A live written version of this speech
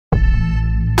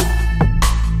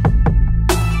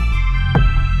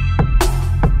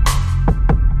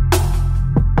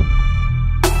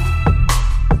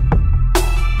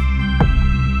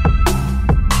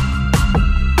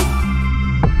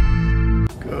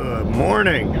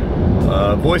morning.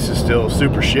 Voice is still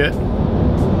super shit.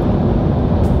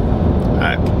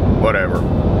 Whatever.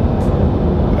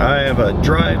 I have a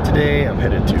drive today. I'm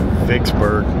headed to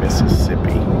Vicksburg,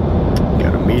 Mississippi.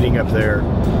 Got a meeting up there.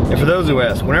 And for those who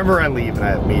ask, whenever I leave and I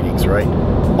have meetings, right,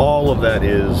 all of that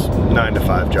is 9 to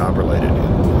 5 job related.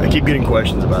 I keep getting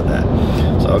questions about that.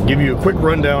 So I'll give you a quick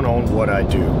rundown on what I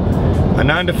do. My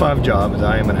 9 to 5 job is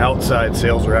I am an outside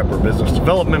sales rep or business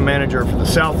development manager for the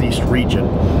Southeast region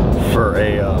for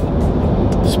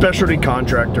a specialty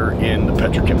contractor in the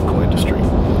petrochemical industry.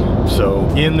 So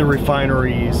in the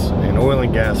refineries and oil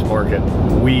and gas market,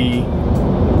 we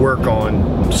work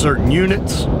on certain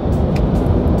units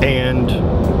and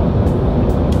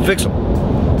fix them.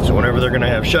 So whenever they're going to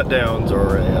have shutdowns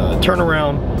or a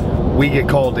turnaround, we get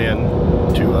called in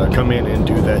to come in and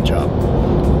do that job.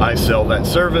 I sell that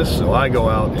service, so I go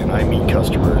out and I meet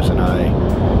customers and I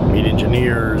meet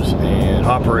engineers and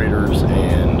operators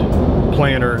and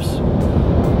planners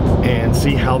and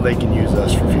see how they can use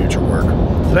us for future work.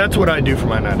 So that's what I do for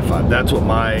my 9 to 5. That's what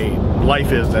my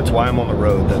life is. That's why I'm on the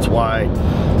road. That's why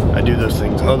I do those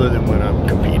things other than when I'm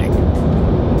competing.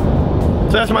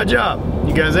 So that's my job.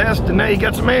 You guys asked and now you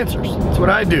got some answers. That's what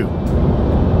I do.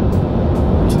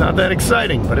 It's not that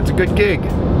exciting, but it's a good gig.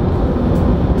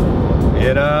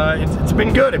 It's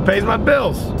been good. It pays my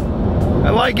bills.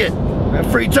 I like it. I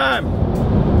have free time.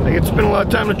 I get to spend a lot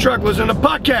of time in the truck listening to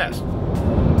podcasts.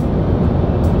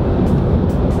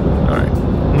 Alright,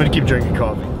 I'm gonna keep drinking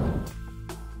coffee.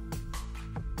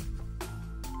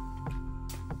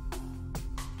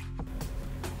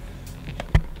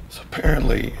 So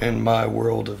apparently, in my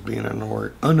world of being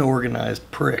an unorganized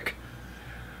prick,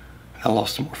 I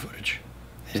lost some more footage.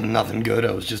 It's nothing good.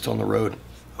 I was just on the road.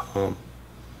 I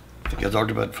think I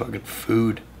talked about fucking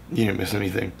food. You didn't miss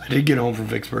anything. I did get home from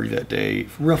Vicksburg that day.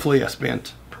 Roughly, I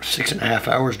spent 6.5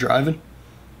 hours driving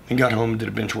and got home and did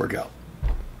a bench workout.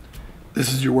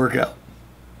 This is your workout.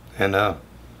 And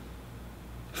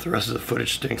if the rest of the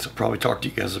footage stinks, I'll probably talk to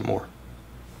you guys some more.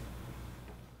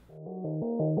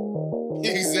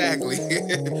 Exactly.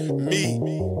 Me.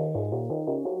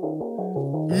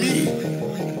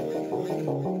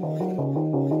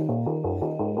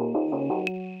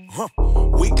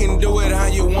 We can do it how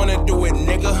you wanna do it,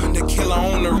 nigga. The killer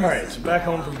on the. Alright, so back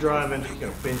home from driving, got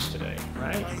a bench today,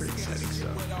 right? Pretty exciting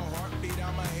stuff.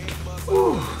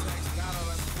 Ooh.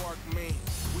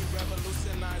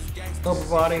 Upper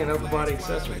body and upper body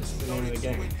accessories, the name of the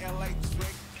game.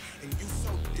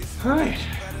 Alright,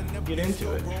 get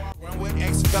into it. With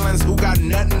ex-felons who got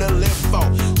nothing to live for.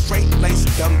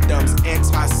 Straight-laced dum-dums,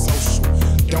 antisocial.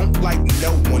 Don't like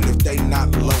no one if they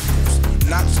not locals.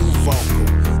 Not too vocal.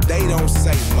 They don't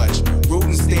say much. Rude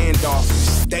and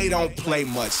standoffish. They don't play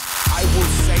much. I will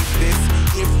say this.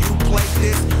 If you play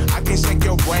this, I can shake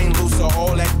your brain loose of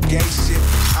all that gay shit.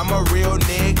 I'm a real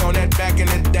nigga on that back in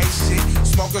the day shit.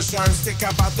 Smoke a sherm, stick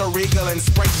up out the Regal and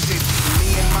spray shit.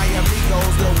 Me and my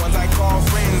amigos, the ones I call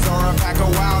friends, are a pack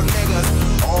of wild niggas.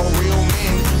 All real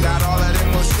men. Not all of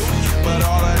them will shoot, but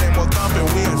all of them will thump, and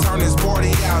we'll turn this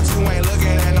 40 out. You ain't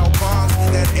looking at no punks.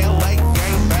 That LA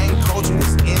gangbang culture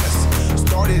was in us.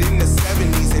 Started in the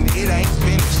 70s and it ain't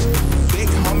finished. Big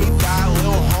homie die,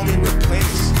 little homie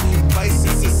replenish. Place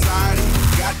in society,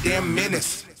 goddamn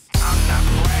menace. I'm not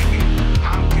bragging,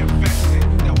 I'm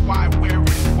confessing. The why, where,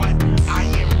 and what I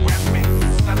am repping.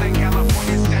 Southern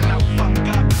California, stand the fuck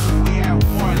up. We had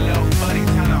war, little buddy,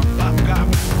 turn the fuck up.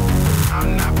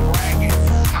 I'm not bragging,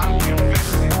 I'm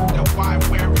confessing. The why,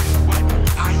 where, and what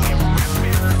I am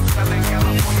repping. Southern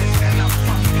California, stand the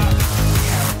fuck up. We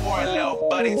had war, little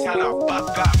buddy, turn the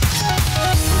fuck up.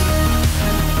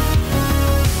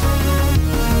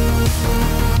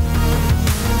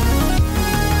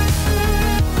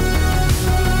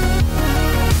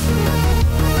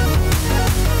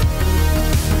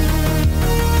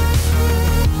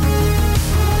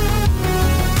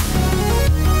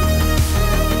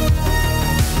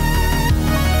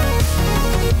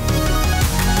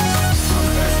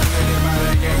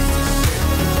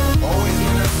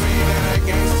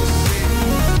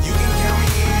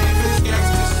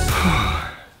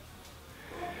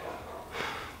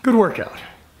 Good workout.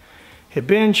 Hit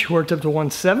bench, worked up to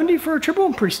 170 for a triple.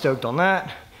 I'm pretty stoked on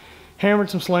that. Hammered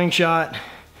some slingshot,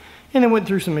 and then went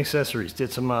through some accessories.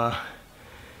 Did some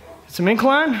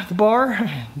incline at the bar,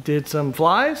 did some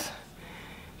flies,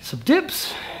 some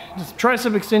dips, did some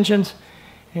tricep extensions,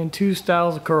 and 2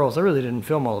 styles of curls. I really didn't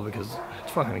film all of it because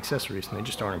it's fucking accessories and they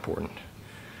just aren't important.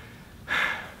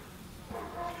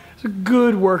 It's a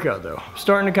good workout though. I'm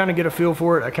starting to kind of get a feel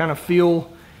for it. I kind of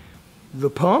feel the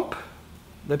pump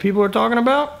that people are talking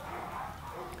about.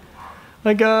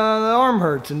 Like the arm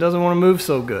hurts and doesn't want to move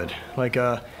so good. Like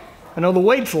I know the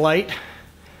weight's light,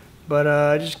 but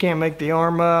I just can't make the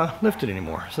arm lift it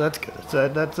anymore. So that's good.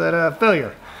 That's that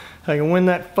failure. I can win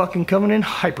that fucking Covenant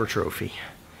Hypertrophy.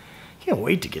 Can't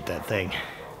wait to get that thing.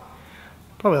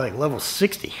 Probably like level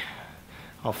 60.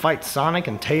 I'll fight Sonic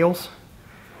and Tails.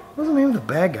 What's the name of the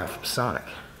bad guy from Sonic?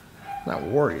 Not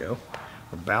Wario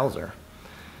or Bowser.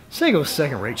 Sega's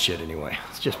second-rate shit anyway.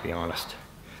 Let's just be honest.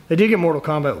 They did get Mortal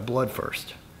Kombat with blood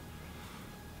first.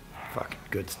 Fucking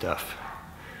good stuff.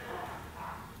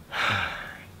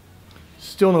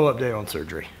 Still no update on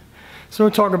surgery. So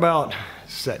we'll talk about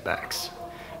setbacks,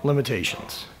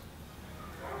 limitations.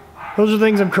 Those are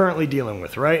things I'm currently dealing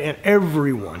with, right? And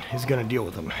everyone is going to deal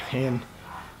with them. And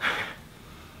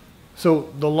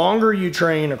so the longer you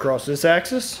train across this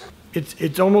axis,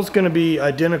 it's almost going to be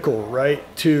identical, right,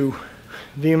 to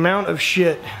the amount of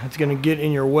shit that's going to get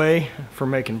in your way for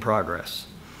making progress.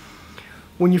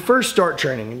 When you first start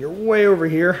training and you're way over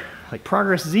here, like,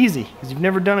 progress is easy because you've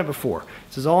never done it before.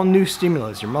 This is all new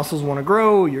stimulus. Your muscles want to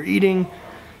grow, you're eating,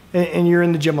 and you're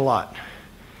in the gym a lot.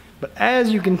 But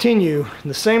as you continue,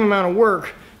 the same amount of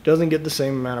work doesn't get the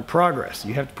same amount of progress.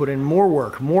 You have to put in more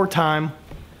work, more time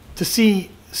to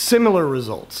see similar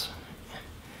results.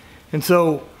 And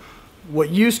so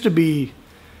what used to be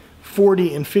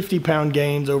 40 and 50 pound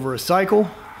gains over a cycle,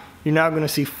 you're now going to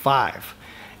see 5.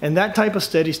 And that type of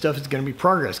steady stuff is going to be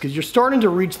progress because you're starting to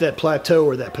reach that plateau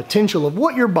or that potential of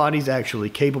what your body's actually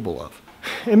capable of.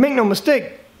 And make no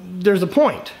mistake, there's a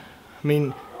point. I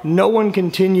mean, no one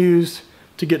continues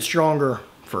to get stronger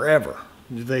forever.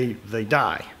 They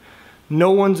die.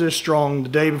 No one's as strong the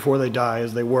day before they die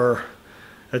as they were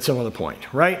at some other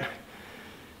point, right?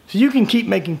 So you can keep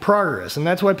making progress, and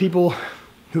that's why people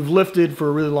who've lifted for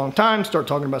a really long time start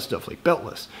talking about stuff like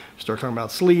beltless, start talking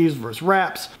about sleeves versus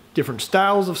wraps, different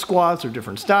styles of squats or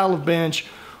different style of bench,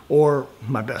 or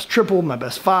my best triple, my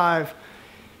best 5,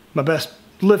 my best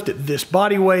lift at this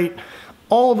body weight.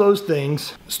 All those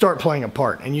things start playing a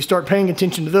part, and you start paying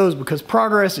attention to those because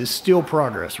progress is still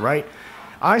progress, right?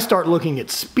 I start looking at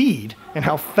speed and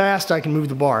how fast I can move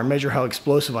the bar and measure how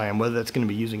explosive I am, whether that's going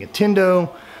to be using a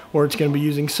Tendo or it's going to be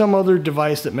using some other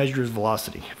device that measures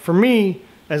velocity. For me,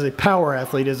 as a power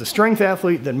athlete, as a strength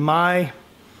athlete, then my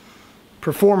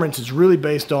performance is really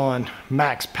based on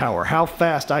max power, how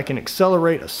fast I can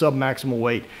accelerate a sub-maximal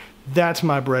weight. That's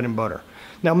my bread and butter.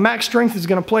 Now, max strength is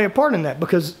going to play a part in that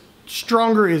because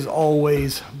stronger is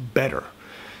always better.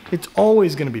 It's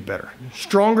always going to be better.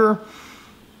 Stronger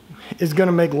is going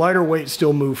to make lighter weight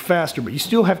still move faster, but you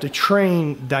still have to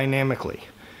train dynamically.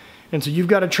 And so you've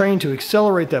got to train to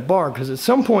accelerate that bar because at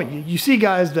some point you see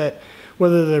guys that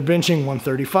whether they're benching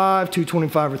 135,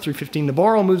 225, or 315, the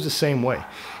bar all moves the same way.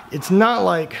 It's not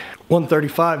like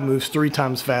 135 moves 3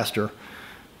 times faster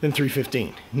than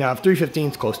 315. Now, if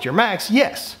 315 is close to your max,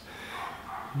 yes.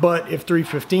 But if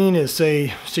 315 is,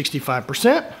 say,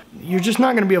 65%, you're just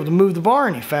not going to be able to move the bar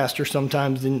any faster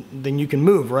sometimes than you can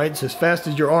move, right? It's as fast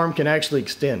as your arm can actually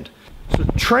extend. So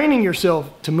training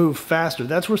yourself to move faster,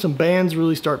 that's where some bands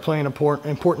really start playing an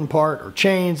important part, or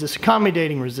chains, this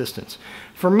accommodating resistance.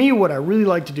 For me, what I really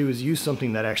like to do is use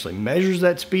something that actually measures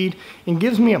that speed and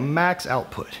gives me a max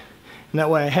output. And that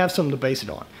way I have something to base it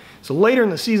on. So later in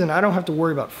the season, I don't have to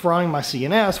worry about frying my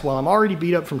CNS while I'm already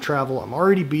beat up from travel, I'm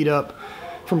already beat up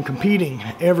from competing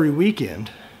every weekend.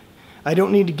 I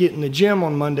don't need to get in the gym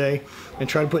on Monday and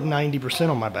try to put 90%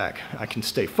 on my back. I can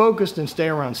stay focused and stay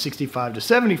around 65 to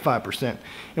 75%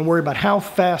 and worry about how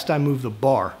fast I move the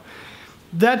bar.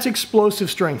 That's explosive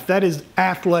strength. That is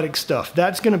athletic stuff.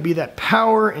 That's going to be that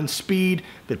power and speed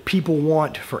that people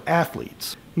want for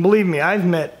athletes. And believe me, I've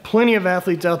met plenty of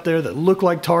athletes out there that look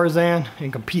like Tarzan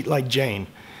and compete like Jane.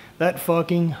 That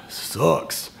fucking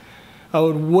sucks. I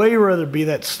would way rather be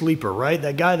that sleeper, right?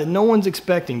 That guy that no one's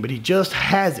expecting, but he just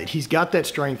has it. He's got that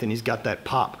strength and he's got that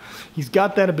pop. He's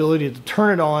got that ability to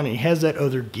turn it on and he has that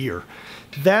other gear.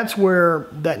 That's where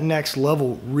that next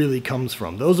level really comes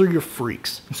from. Those are your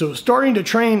freaks. So starting to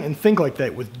train and think like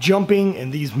that with jumping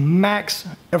and these max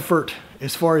effort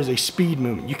as far as a speed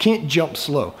movement. You can't jump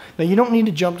slow. Now, you don't need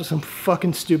to jump to some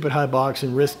fucking stupid high box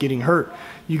and risk getting hurt.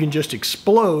 You can just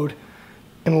explode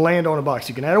and land on a box.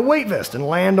 You can add a weight vest and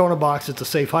land on a box that's a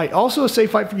safe height. Also a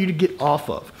safe height for you to get off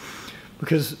of.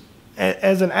 Because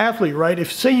as an athlete, right,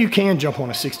 if say you can jump on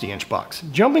a 60-inch box,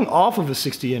 jumping off of a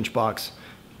 60-inch box,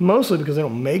 mostly because they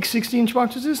don't make 60-inch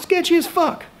boxes, is sketchy as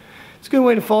fuck. It's a good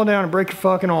way to fall down and break your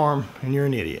fucking arm and you're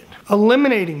an idiot.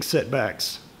 Eliminating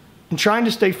setbacks and trying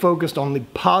to stay focused on the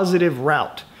positive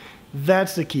route.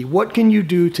 That's the key. What can you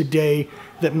do today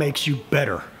that makes you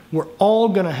better? We're all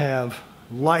gonna have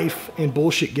life and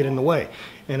bullshit get in the way.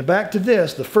 And back to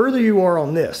this, the further you are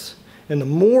on this, and the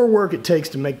more work it takes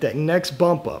to make that next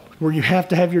bump up, where you have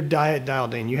to have your diet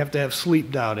dialed in, you have to have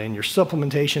sleep dialed in, your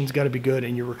supplementation's got to be good,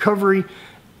 and your recovery,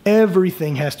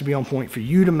 everything has to be on point for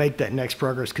you to make that next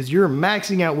progress, because you're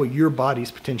maxing out what your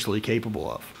body's potentially capable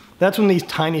of. That's when these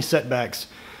tiny setbacks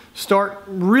start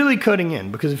really cutting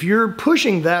in, because if you're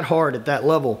pushing that hard at that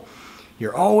level,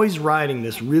 you're always riding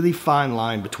this really fine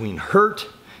line between hurt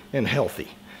and healthy.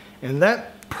 And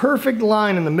that perfect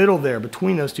line in the middle there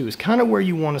between those two is kind of where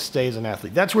you want to stay as an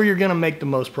athlete. That's where you're going to make the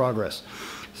most progress.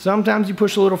 Sometimes you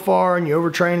push a little far and you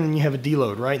overtrain and you have a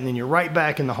deload, right? And then you're right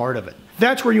back in the heart of it.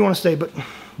 That's where you want to stay. But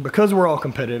because we're all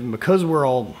competitive and because we're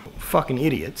all fucking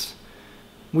idiots,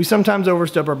 we sometimes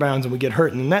overstep our bounds and we get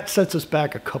hurt. And then that sets us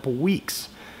back a couple weeks.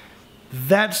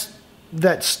 That's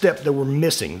that step that we're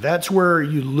missing. That's where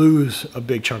you lose a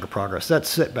big chunk of progress. That's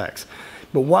setbacks.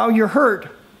 But while you're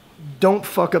hurt, don't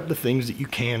fuck up the things that you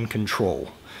can control.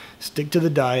 Stick to the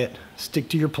diet, stick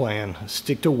to your plan,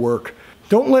 stick to work.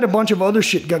 Don't let a bunch of other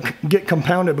shit get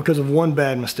compounded because of one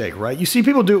bad mistake, right? You see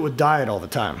people do it with diet all the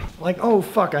time. Like, oh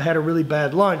fuck, I had a really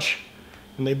bad lunch,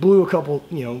 and they blew a couple,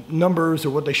 numbers or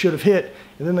what they should have hit,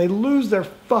 and then they lose their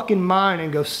fucking mind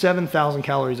and go 7,000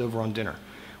 calories over on dinner.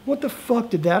 What the fuck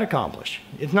did that accomplish?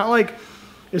 It's not like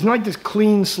this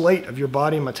clean slate of your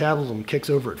body and metabolism kicks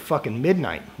over at fucking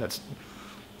midnight. It's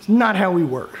not how we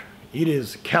work. It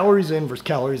is calories in versus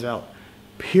calories out,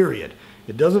 period.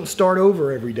 It doesn't start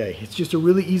over every day. It's just a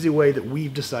really easy way that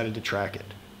we've decided to track it.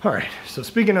 All right, so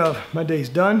speaking of, my day's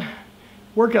done,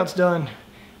 workout's done.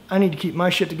 I need to keep my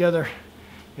shit together,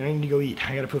 and I need to go eat.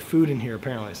 I gotta put food in here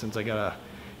apparently, since I gotta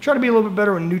try to be a little bit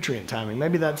better with nutrient timing.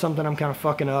 Maybe that's something I'm kind of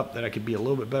fucking up that I could be a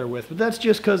little bit better with, but that's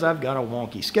just because I've got a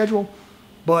wonky schedule.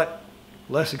 But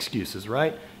less excuses,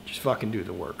 right? Just fucking do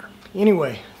the work.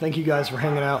 Anyway, thank you guys for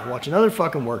hanging out and watching another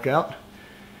fucking workout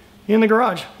in the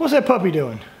garage. What's that puppy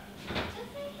doing?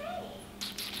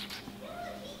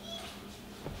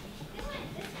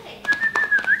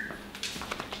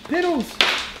 Piddles.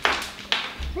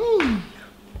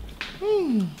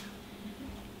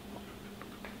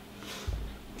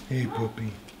 Hey,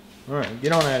 puppy. All right,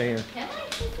 get on out of here.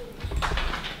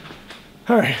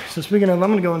 All right, so speaking of, I'm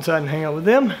gonna go inside and hang out with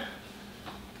them,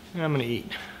 and I'm gonna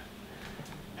eat.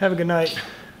 Have a good night.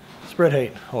 Spread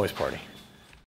hate, always party.